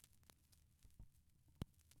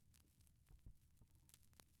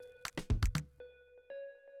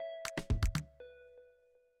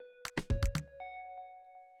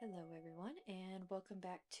Hello everyone and welcome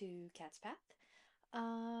back to Cat's Path.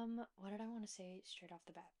 What did I want to say straight off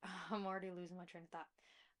the bat? I'm already losing my train of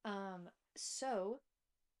thought. So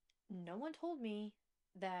no one told me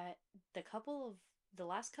that the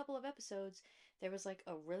last couple of episodes there was like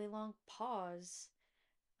a really long pause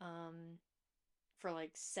um for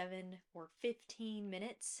like 7 or 15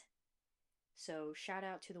 minutes. So shout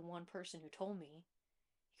out to the one person who told me.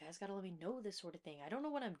 You guys got to let me know this sort of thing. I don't know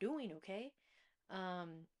what I'm doing, okay?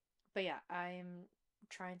 Um, but yeah, I'm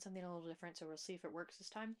trying something a little different, so we'll see if it works this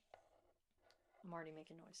time. I'm already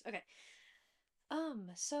making noise. Okay.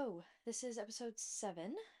 So this is episode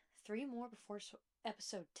 7. Three more before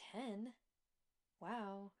episode 10.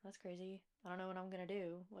 Wow, that's crazy. I don't know what I'm gonna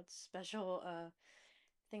do. What special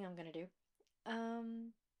thing I'm gonna do.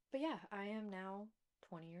 Um, but yeah, I am now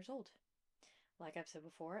 20 years old. Like I've said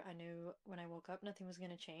before, I knew when I woke up nothing was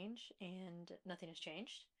gonna change, and nothing has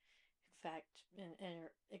changed. In fact,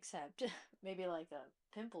 except maybe like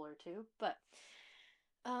a pimple or two. But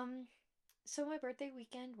um, so my birthday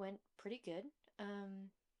weekend went pretty good.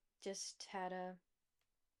 Um, just had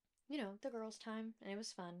the girls' time, and it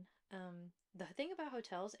was fun. The thing about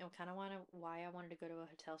hotels and kind of why I wanted to go to a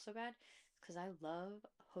hotel so bad, because I love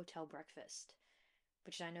hotel breakfast,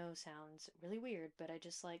 which I know sounds really weird, but I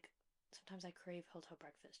just like sometimes I crave hotel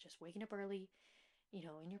breakfast. Just waking up early, in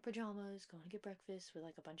your pajamas, going to get breakfast with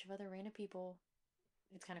like a bunch of other random people.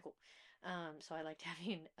 It's kind of cool. So I liked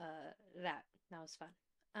having that. That was fun.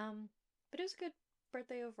 Um, but it was a good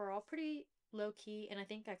birthday overall. Pretty low key, and I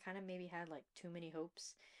think I kind of maybe had like too many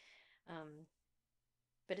hopes. Um,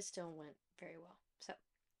 but it still went very well. So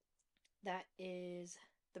that is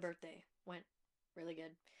the birthday. Went really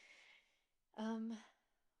good. Um,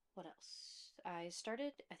 what else? I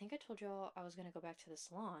think I told y'all I was gonna go back to the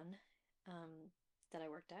salon, that I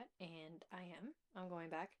worked at, and I am. I'm going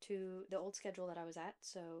back to the old schedule that I was at,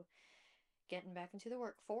 so getting back into the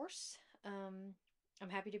workforce. Um, I'm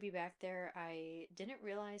happy to be back there. I didn't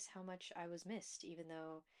realize how much I was missed, even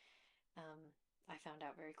though um, I found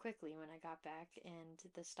out very quickly when I got back, and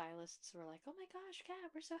the stylists were like, "Oh my gosh,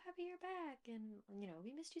 Kat, we're so happy you're back, and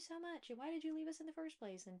we missed you so much, and why did you leave us in the first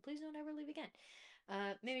place? And please don't ever leave again."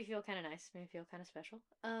 Made me feel kind of nice, made me feel kind of special.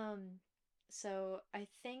 So I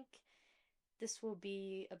think this will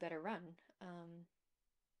be a better run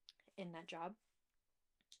in that job.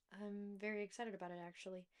 I'm very excited about it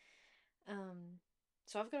actually. Um,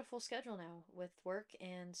 so I've got a full schedule now with work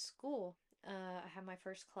and school. I had my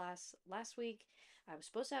first class last week. I was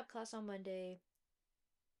supposed to have class on Monday,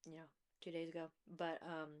 you know, 2 days ago, but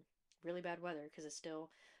really bad weather because it's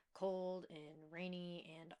still cold and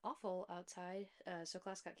rainy and awful outside. So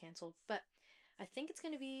class got canceled. But I think it's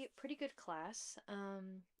going to be a pretty good class,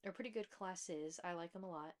 or pretty good classes. I like them a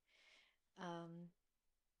lot. Um,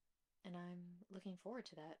 and I'm looking forward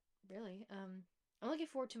to that, really. I'm looking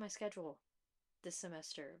forward to my schedule this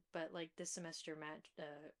semester, but like this semester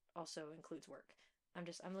also includes work.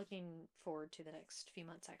 I'm looking forward to the next few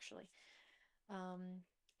months actually. Um,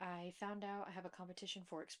 I found out I have a competition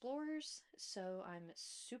for explorers, so I'm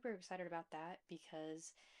super excited about that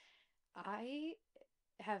because I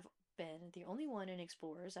have been the only one in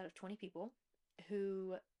explorers out of 20 people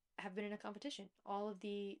who have been in a competition. All of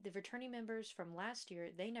the returning members from last year,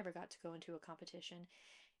 they never got to go into a competition,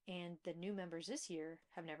 and the new members this year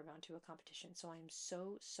have never gone to a competition. So I'm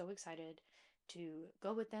so excited to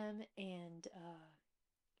go with them, and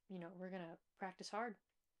we're gonna practice hard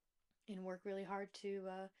and work really hard to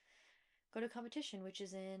go to competition, which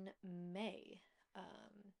is in May.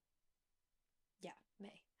 Yeah,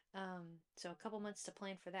 May. So a couple months to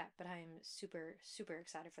plan for that, but I am super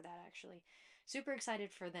excited for that actually. Super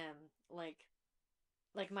excited for them. Like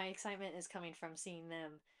my excitement is coming from seeing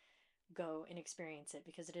them go and experience it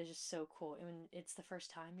because it is just so cool. And when it's the first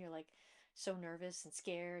time, you're like so nervous and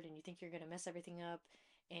scared, and you think you're gonna mess everything up,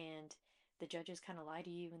 and the judges kind of lie to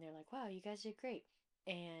you, and they're like, "Wow, you guys did great,"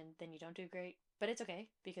 and then you don't do great, but it's okay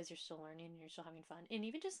because you're still learning and you're still having fun. And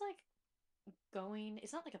even just like going,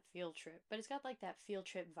 it's not like a field trip, but it's got like that field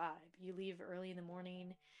trip vibe. You leave early in the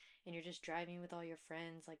morning, and you're just driving with all your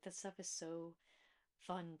friends. Like that stuff is so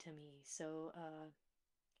fun to me. So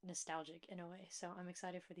nostalgic in a way. So I'm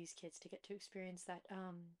excited for these kids to get to experience that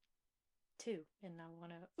too. And I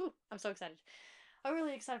want to I'm so excited. I'm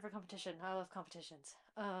really excited for competition. I love competitions.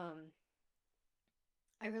 I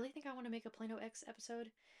really think I want to make a Plano X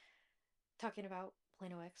episode talking about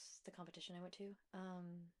Plano X, the competition I went to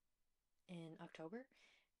in October,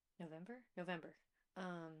 November.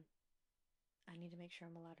 Um I need to make sure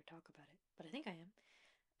I'm allowed to talk about it, but I think I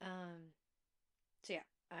am. So yeah,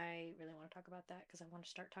 I really want to talk about that because I want to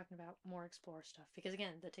start talking about more Explorer stuff. Because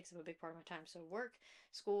again, that takes up a big part of my time. So work,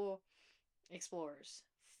 school, Explorers,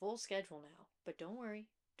 full schedule now. But don't worry,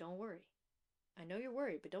 don't worry. I know you're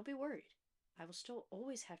worried, but don't be worried. I will still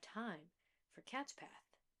always have time for Cat's Path,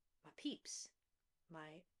 my peeps,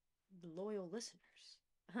 my loyal listeners.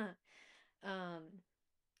 um,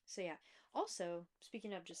 so yeah. Also,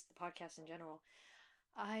 speaking of just the podcast in general,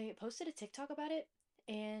 I posted a TikTok about it,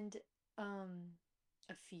 and um,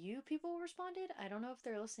 a few people responded. I don't know if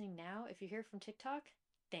they're listening now. If you hear from TikTok,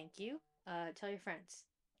 thank you. Tell your friends.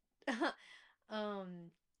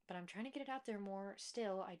 um, but I'm trying to get it out there more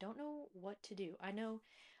still. I don't know what to do. I know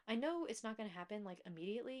it's not going to happen like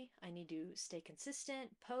immediately. I need to stay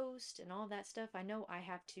consistent, post, and all that stuff. I know I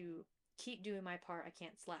have to keep doing my part. I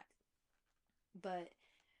can't slack. But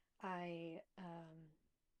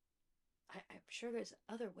I'm sure there's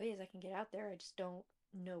other ways I can get out there. I just don't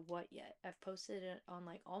know what yet. I've posted it on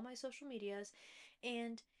like all my social medias,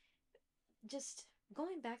 and just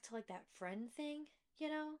going back to like that friend thing,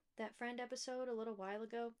 that friend episode a little while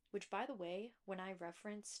ago, which by the way, when I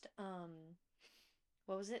referenced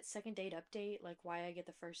what was it, second date update, like why I get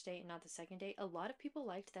the first date and not the second date, a lot of people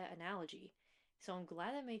liked that analogy. So I'm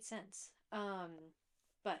glad that made sense.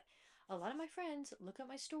 But a lot of my friends look at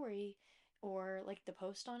my story or like the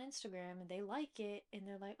post on Instagram and they like it and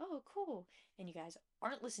they're like, "Oh, cool." And you guys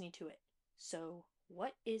aren't listening to it. So,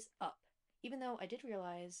 what is up? Even though I did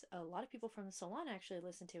realize a lot of people from the salon actually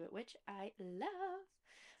listen to it, which I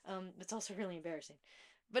love. It's also really embarrassing,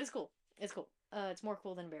 but it's cool. It's cool. It's more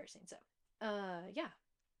cool than embarrassing. So, yeah,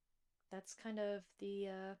 that's kind of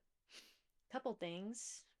the couple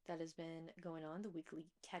things that has been going on. The weekly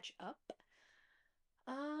catch up.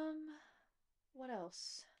 Um, what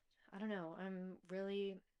else? I don't know. I'm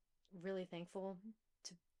really, really thankful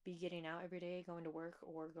to be getting out every day, going to work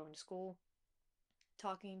or going to school,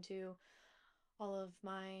 talking to all of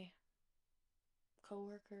my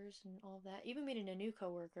coworkers and all of that. Even meeting a new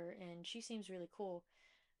coworker, and she seems really cool.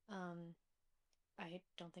 Um, I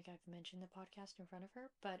don't think I've mentioned the podcast in front of her,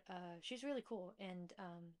 but she's really cool, and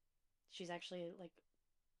she's actually like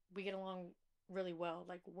we get along really well,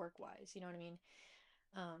 like work wise. You know what I mean?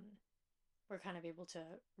 Um, we're kind of able to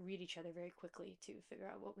read each other very quickly to figure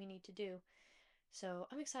out what we need to do. So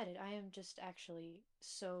I'm excited. I am just actually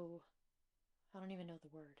so, I don't even know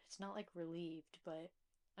the word. It's not like relieved, but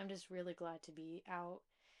I'm just really glad to be out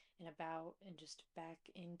and about and just back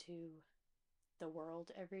into the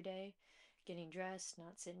world every day, getting dressed,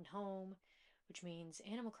 not sitting home, which means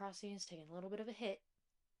Animal Crossing is taking a little bit of a hit.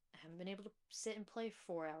 I haven't been able to sit and play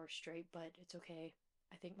 4 hours straight, but it's okay.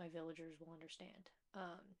 I think my villagers will understand.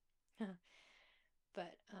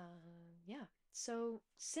 Yeah. So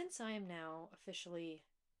since I am now officially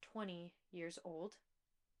 20 years old,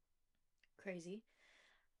 crazy,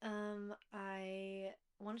 I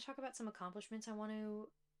want to talk about some accomplishments I want to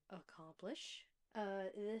accomplish.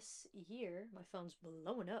 This year, my phone's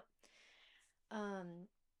blowing up. Um,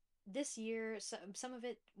 this year, some of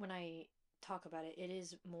it, when I talk about it, it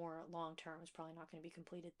is more long term. It's probably not going to be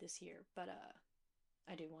completed this year, but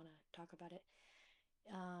I do want to talk about it.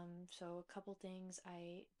 So a couple things.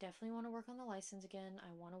 I definitely want to work on the license again.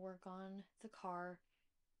 I want to work on the car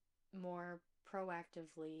more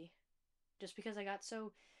proactively, just because I got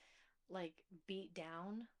so like beat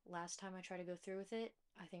down last time I tried to go through with it.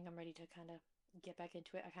 I think I'm ready to kind of get back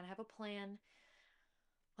into it. I kind of have a plan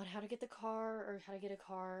on how to get the car or how to get a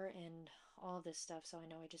car and all of this stuff, so I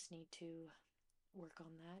know I just need to work on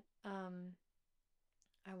that.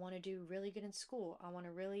 I want to do really good in school. I want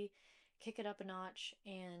to really kick it up a notch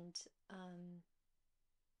and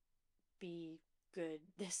be good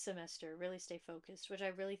this semester, really stay focused, which I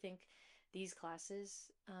really think these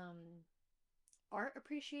classes, art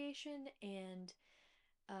appreciation and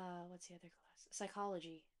what's the other class?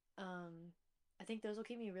 Psychology. I think those will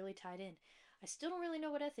keep me really tied in. I still don't really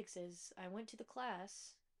know what ethics is. I went to the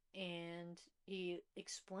class and he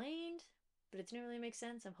explained, but it didn't really make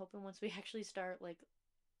sense. I'm hoping once we actually start like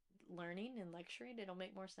learning and lecturing, it'll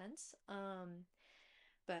make more sense.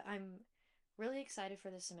 But I'm really excited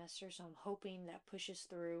for this semester, so I'm hoping that pushes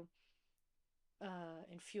through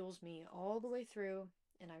and fuels me all the way through,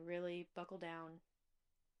 and I really buckle down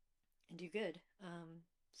and do good.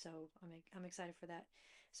 So I'm excited for that.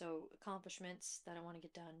 So accomplishments that I want to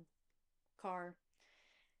get done: car,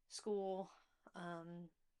 school, um,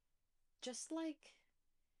 just like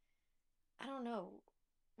I don't know,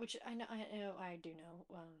 which I know I do know.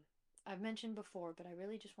 I've mentioned before, but I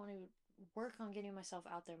really just want to work on getting myself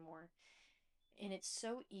out there more. And it's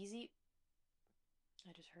so easy.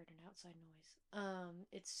 I just heard an outside noise.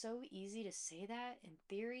 It's so easy to say that in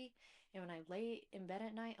theory, and when I lay in bed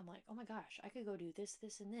at night, I'm like, oh my gosh, I could go do this,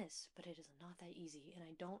 this, and this, but it is not that easy, and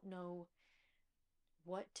I don't know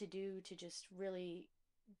what to do to just really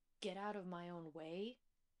get out of my own way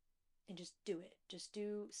and just do it. Just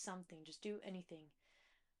do something. Just do anything.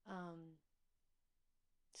 Um,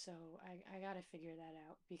 so I gotta figure that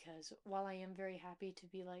out because while I am very happy to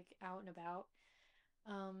be like out and about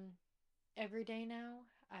um, every day now,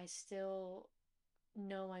 I still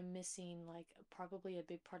know I'm missing like probably a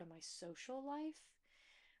big part of my social life,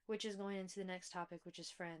 which is going into the next topic, which is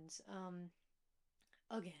friends.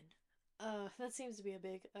 Again, that seems to be a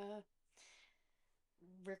big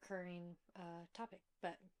recurring topic,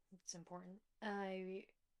 but it's important.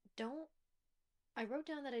 Don't. I wrote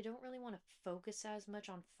down that I don't really want to focus as much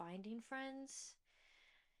on finding friends.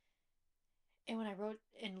 And when I wrote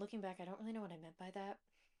and looking back, I don't really know what I meant by that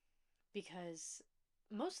because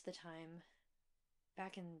most of the time,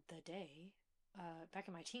 back in the day, back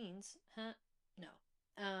in my teens, huh? No.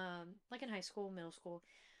 Like in high school, middle school,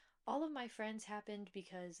 all of my friends happened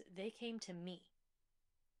because they came to me.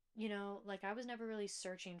 Like I was never really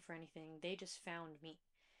searching for anything. They just found me.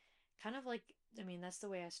 Kind of like, I mean, that's the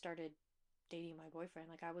way I started dating my boyfriend.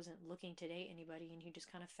 Like I wasn't looking to date anybody and he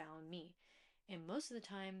just kind of found me. And most of the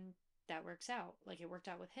time that works out. Like it worked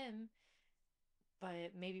out with him,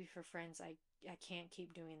 but maybe for friends I can't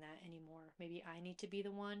keep doing that anymore. Maybe I need to be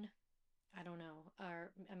the one. I don't know.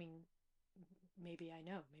 Or I mean, maybe I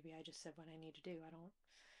know. Maybe I just said what I need to do. I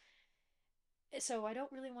don't. So I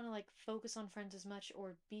don't really want to like focus on friends as much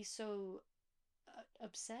or be so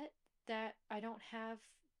upset that I don't have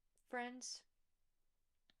friends,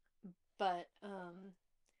 but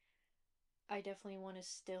I definitely want to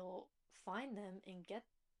still find them and get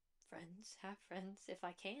friends, have friends if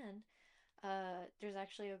I can. There's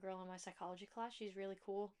actually a girl in my psychology class. She's really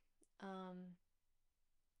cool. I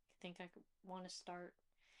think I want to start.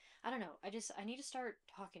 I don't know. I need to start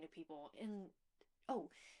talking to people. And oh,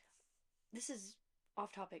 this is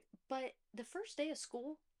off topic, but the first day of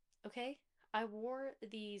school, okay, I wore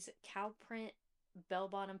these cow print bell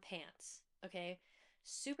bottom pants. Okay,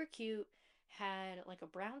 super cute. Had like a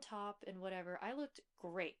brown top and whatever. I looked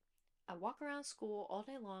great. I walk around school all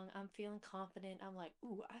day long. I'm feeling confident. I'm like,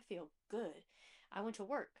 ooh, I feel good. I went to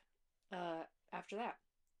work after that.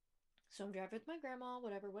 So I'm driving with my grandma,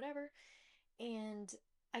 whatever, whatever. And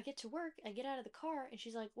I get to work, I get out of the car, and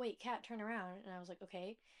she's like, wait, Kat, turn around. And I was like,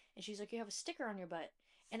 okay. And she's like, you have a sticker on your butt.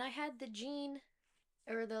 And I had the jean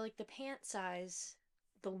or the like the pant size,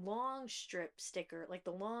 the long strip sticker, like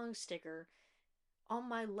the long sticker on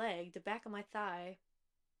my leg, the back of my thigh,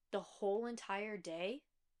 the whole entire day.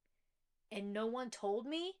 And no one told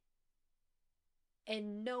me.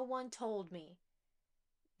 And no one told me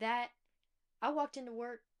that I walked into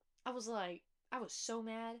work. I was like, I was so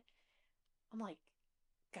mad. I'm like,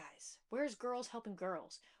 guys, where's girls helping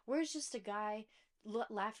girls? Where's just a guy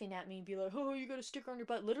laughing at me and be like, oh, you got a sticker on your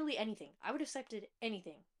butt? Literally anything. I would have accepted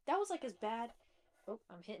anything. That was like as bad. Oh,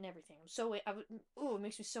 I'm hitting everything. I'm so I would. Oh, it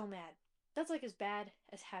makes me so mad. That's like as bad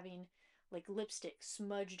as having like lipstick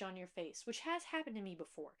smudged on your face, which has happened to me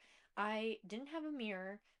before. I didn't have a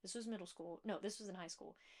mirror. This was middle school. No, this was in high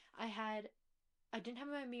school. I had I didn't have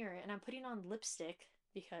my mirror and I'm putting on lipstick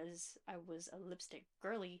because I was a lipstick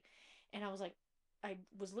girly and I was like I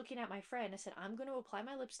was looking at my friend. I said, I'm going to apply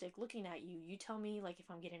my lipstick looking at you. You tell me like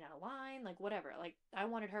if I'm getting out of line, like whatever. Like I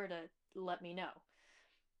wanted her to let me know.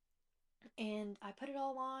 And I put it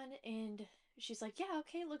all on and she's like, "Yeah,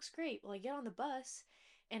 okay, looks great." Well, I get on the bus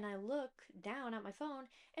and I look down at my phone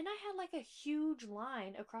and I had like a huge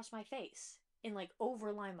line across my face and like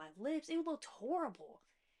overline my lips. It looked horrible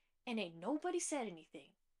and ain't nobody said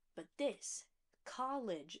anything. But this,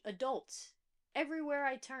 college, adults, everywhere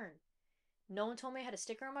I turn, no one told me I had a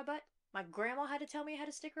sticker on my butt. My grandma had to tell me I had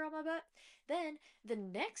a sticker on my butt. Then the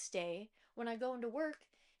next day, when I go into work,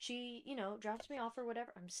 she, drops me off or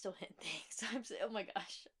whatever. I'm still hitting things. Oh my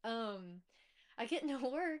gosh. I get into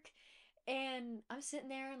work and I'm sitting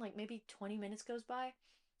there and like maybe 20 minutes goes by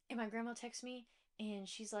and my grandma texts me and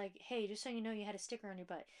she's like, hey, just so you know, you had a sticker on your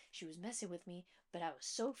butt. She was messing with me, but I was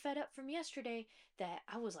so fed up from yesterday that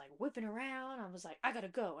I was like whipping around. I was like, I gotta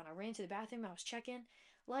go. And I ran to the bathroom. I was checking.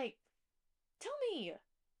 Like, tell me.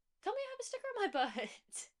 Tell me I have a sticker on my butt.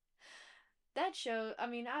 That show, I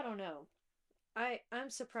mean, I don't know. I'm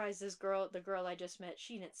surprised the girl I just met,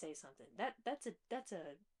 she didn't say something. That's a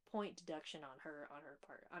point deduction on her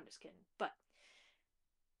part. I'm just kidding. But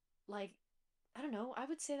like I don't know, I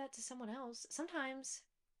would say that to someone else. Sometimes,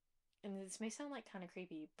 and this may sound like kind of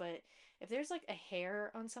creepy, but if there's like a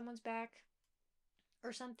hair on someone's back,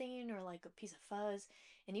 or something, or like a piece of fuzz.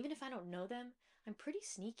 And even if I don't know them, I'm pretty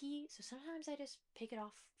sneaky, so sometimes I just pick it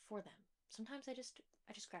off for them. Sometimes I just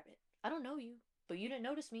grab it. I don't know you, but you didn't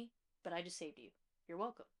notice me, but I just saved you. You're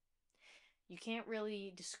welcome. You can't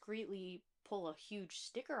really discreetly pull a huge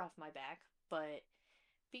sticker off my back, but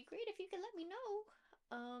be great if you could let me know.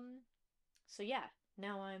 So yeah,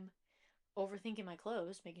 now I'm overthinking my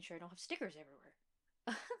clothes, making sure I don't have stickers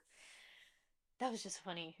everywhere. That was just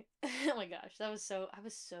funny. Oh my gosh, I was so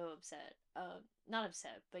upset. Not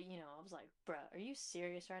upset, but I was like, bruh, are you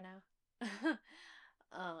serious right now?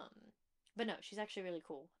 um, but no, she's actually really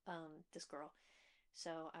cool. This girl.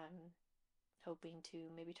 So I'm hoping to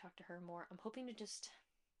maybe talk to her more. I'm hoping to just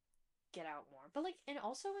get out more. But like, and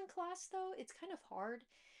also in class though, it's kind of hard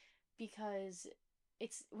because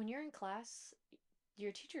it's when you're in class,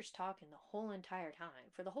 your teacher's talking the whole entire time.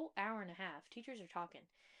 For the whole hour and a half, teachers are talking.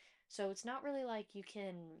 So it's not really like you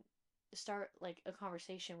can start like a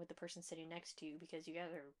conversation with the person sitting next to you because you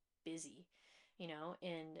guys are busy,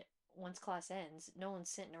 and once class ends, no one's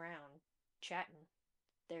sitting around chatting.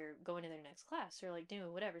 They're going to their next class or like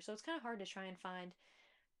doing whatever. So it's kind of hard to try and find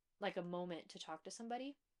like a moment to talk to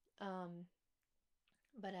somebody. Um,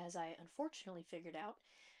 but as I unfortunately figured out,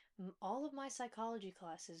 all of my psychology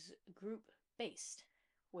classes group based,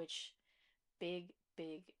 which big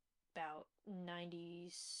about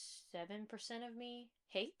 97% of me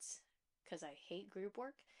hates because I hate group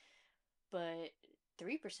work, but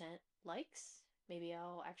 3% likes. Maybe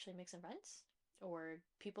I'll actually make some friends or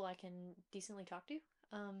people I can decently talk to.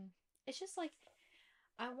 It's just like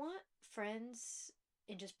I want friends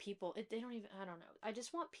and just people. They don't even, I don't know. I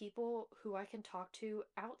just want people who I can talk to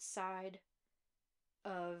outside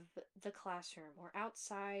of the classroom or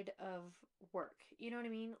outside of work. You know what I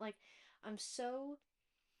mean? Like, I'm so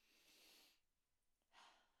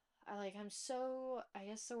I'm so, I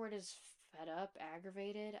guess the word is fed up,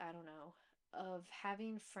 aggravated, I don't know, of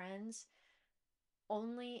having friends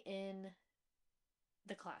only in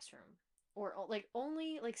the classroom or like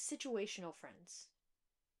only like situational friends.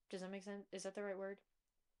 Does that make sense? Is that the right word?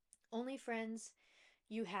 Only friends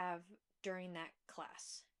you have during that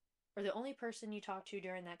class or the only person you talk to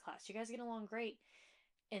during that class. You guys get along great,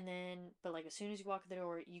 and then but like as soon as you walk in the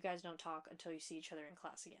door, you guys don't talk until you see each other in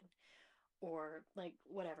class again. Or like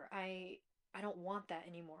whatever. I don't want that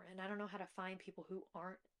anymore, and I don't know how to find people who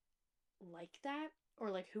aren't like that or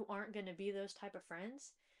like who aren't going to be those type of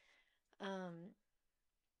friends. Um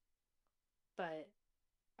but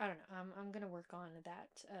I don't know. I'm going to work on that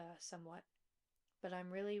somewhat. But I'm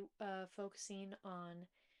really focusing on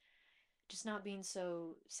just not being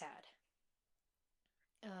so sad.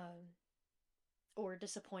 Um or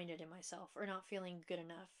disappointed in myself or not feeling good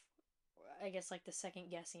enough. I guess like the second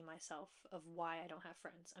guessing myself of why I don't have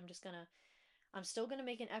friends. I'm still gonna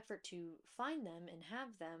make an effort to find them and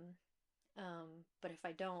have them. But if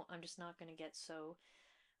I don't, I'm just not gonna get so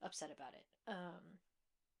upset about it.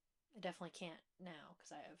 I definitely can't now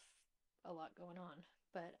because I have a lot going on.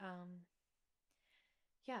 But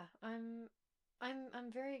yeah, I'm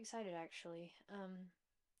very excited actually.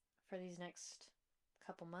 For these next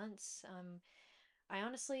couple months. I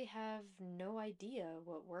honestly have no idea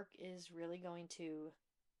what work is really going to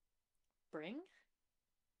bring.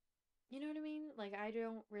 You know what I mean? Like I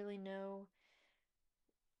don't really know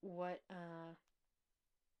what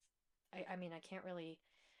I mean, I can't really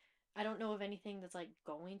I don't know of anything that's like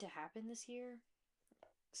going to happen this year.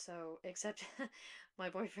 So, except my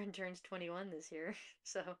boyfriend turns 21 this year.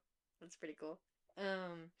 So, that's pretty cool.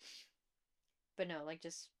 Um, but no, like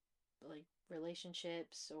just like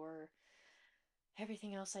relationships or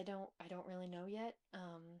everything else I don't really know yet.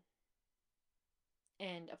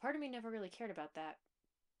 And a part of me never really cared about that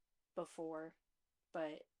before,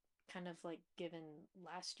 but kind of like given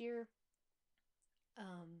last year,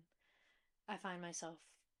 um I find myself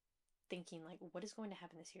thinking like what is going to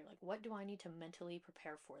happen this year? Like what do I need to mentally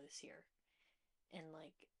prepare for this year? And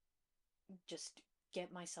like just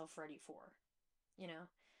get myself ready for, you know?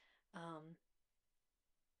 Um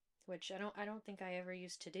which I don't think I ever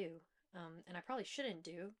used to do. And I probably shouldn't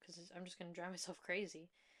do because I'm just going to drive myself crazy.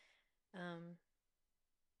 Um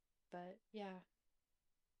but yeah.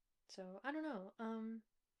 So, I don't know. I'm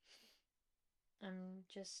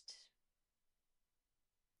just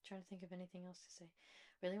trying to think of anything else to say.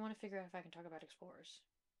 Really want to figure out if I can talk about explorers.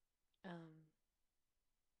 Um,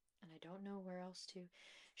 and I don't know where else to.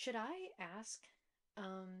 Should I ask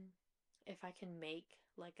if I can make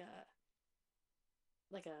like a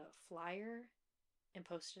flyer and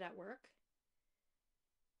post it at work?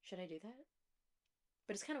 Should I do that?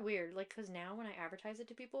 But it's kind of weird, like, because now when I advertise it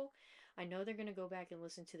to people, I know they're going to go back and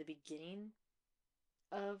listen to the beginning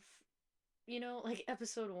of like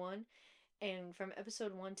episode one. And from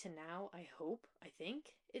episode one to now, I think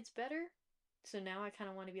it's better. So now I kind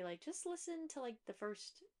of want to be like, just listen to like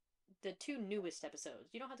the two newest episodes.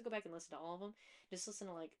 You don't have to go back and listen to all of them. Just listen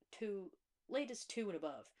to like latest two and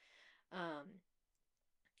above. Um,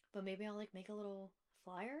 but maybe I'll like make a little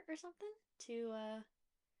flyer or something to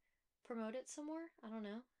promote it some more. I don't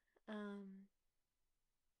know. Um,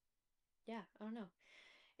 yeah, I don't know.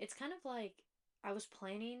 It's kind of like I was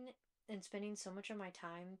planning and spending so much of my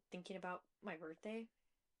time thinking about my birthday.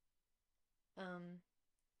 Um,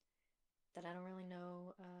 that I don't really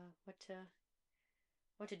know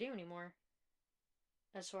what to do anymore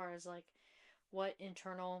as far as like what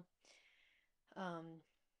internal um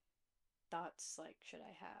thoughts like should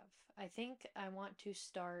I have. I think I want to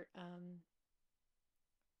start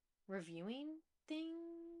reviewing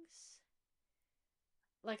things.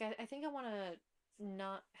 Like I think I want to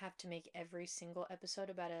not have to make every single episode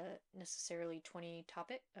about a necessarily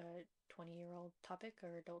 20-year-old topic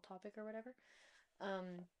or adult topic or whatever.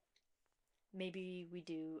 Um maybe we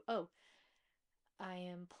do. Oh, I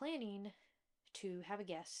am planning to have a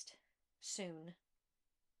guest soon,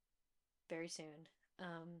 very soon.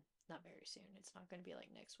 Not very soon. It's not going to be like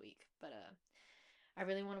next week, but I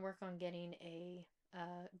really want to work on getting a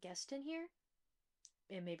guest in here,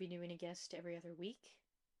 and maybe doing a guest every other week.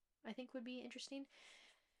 I think would be interesting.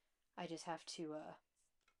 I just have to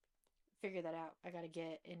figure that out. I got to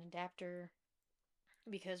get an adapter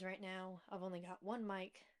because right now I've only got one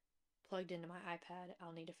mic plugged into my iPad.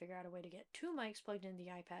 I'll need to figure out a way to get two mics plugged into the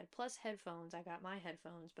iPad plus headphones. I got my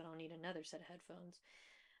headphones, but I'll need another set of headphones.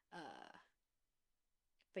 Uh,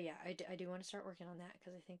 but yeah, I do want to start working on that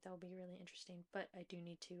because I think that'll be really interesting. But I do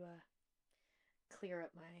need to clear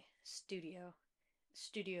up my studio.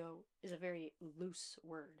 Studio is a very loose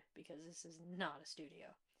word because this is not a studio.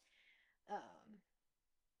 Um,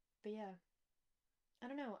 but yeah, I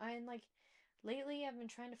don't know. I like lately I've been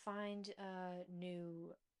trying to find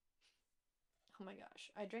new. Oh my gosh,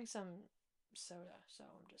 I drank some soda, so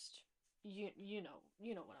I'm just you know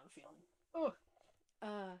what I'm feeling. Oh,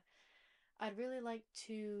 uh, I'd really like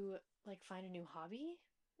to like find a new hobby.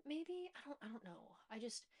 Maybe I don't know.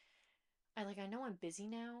 I know I'm busy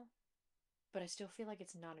now, but I still feel like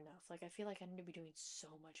it's not enough. Like I feel like I need to be doing so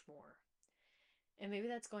much more. And maybe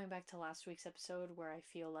that's going back to last week's episode where I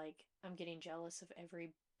feel like I'm getting jealous of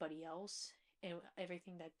everybody else and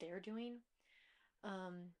everything that they're doing.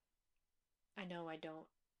 Um I know I don't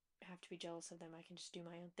have to be jealous of them. I can just do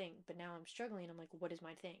my own thing. But now I'm struggling. I'm like, what is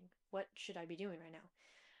my thing? What should I be doing right now?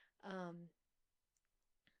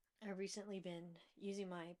 I've recently been using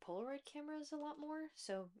my Polaroid cameras a lot more,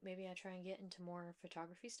 so maybe I try and get into more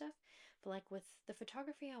photography stuff. But like with the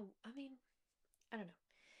photography, I mean, I don't know.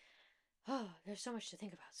 Oh, there's so much to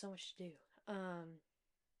think about, so much to do.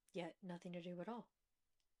 Yet nothing to do at all.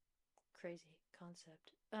 Crazy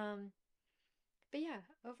concept. But yeah,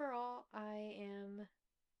 overall, I am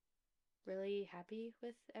really happy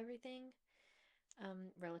with everything.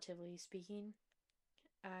 Relatively speaking,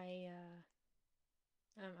 I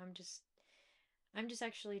I'm just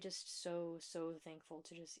actually just so thankful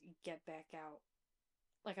to just get back out.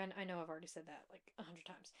 Like I know I've already said that like 100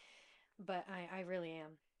 times, but I really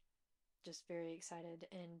am just very excited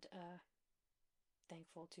and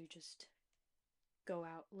thankful to just go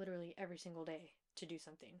out literally every single day to do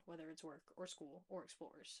something, whether it's work or school or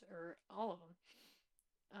explorers or all of them.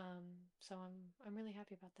 So I'm really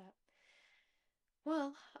happy about that.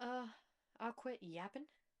 Well, I'll quit yapping.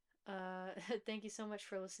 Thank you so much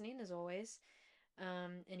for listening as always.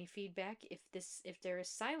 Any feedback? If there is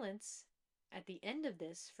silence at the end of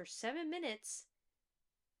this for 7 minutes,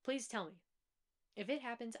 please tell me. If it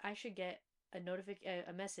happens, I should get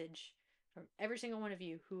a message from every single one of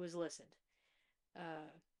you who has listened.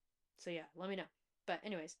 Uh, so yeah, let me know. But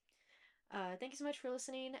anyways, thank you so much for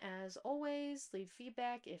listening. As always, leave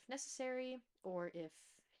feedback if necessary or if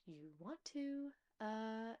you want to.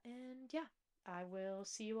 And yeah, I will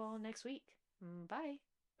see you all next week. Bye.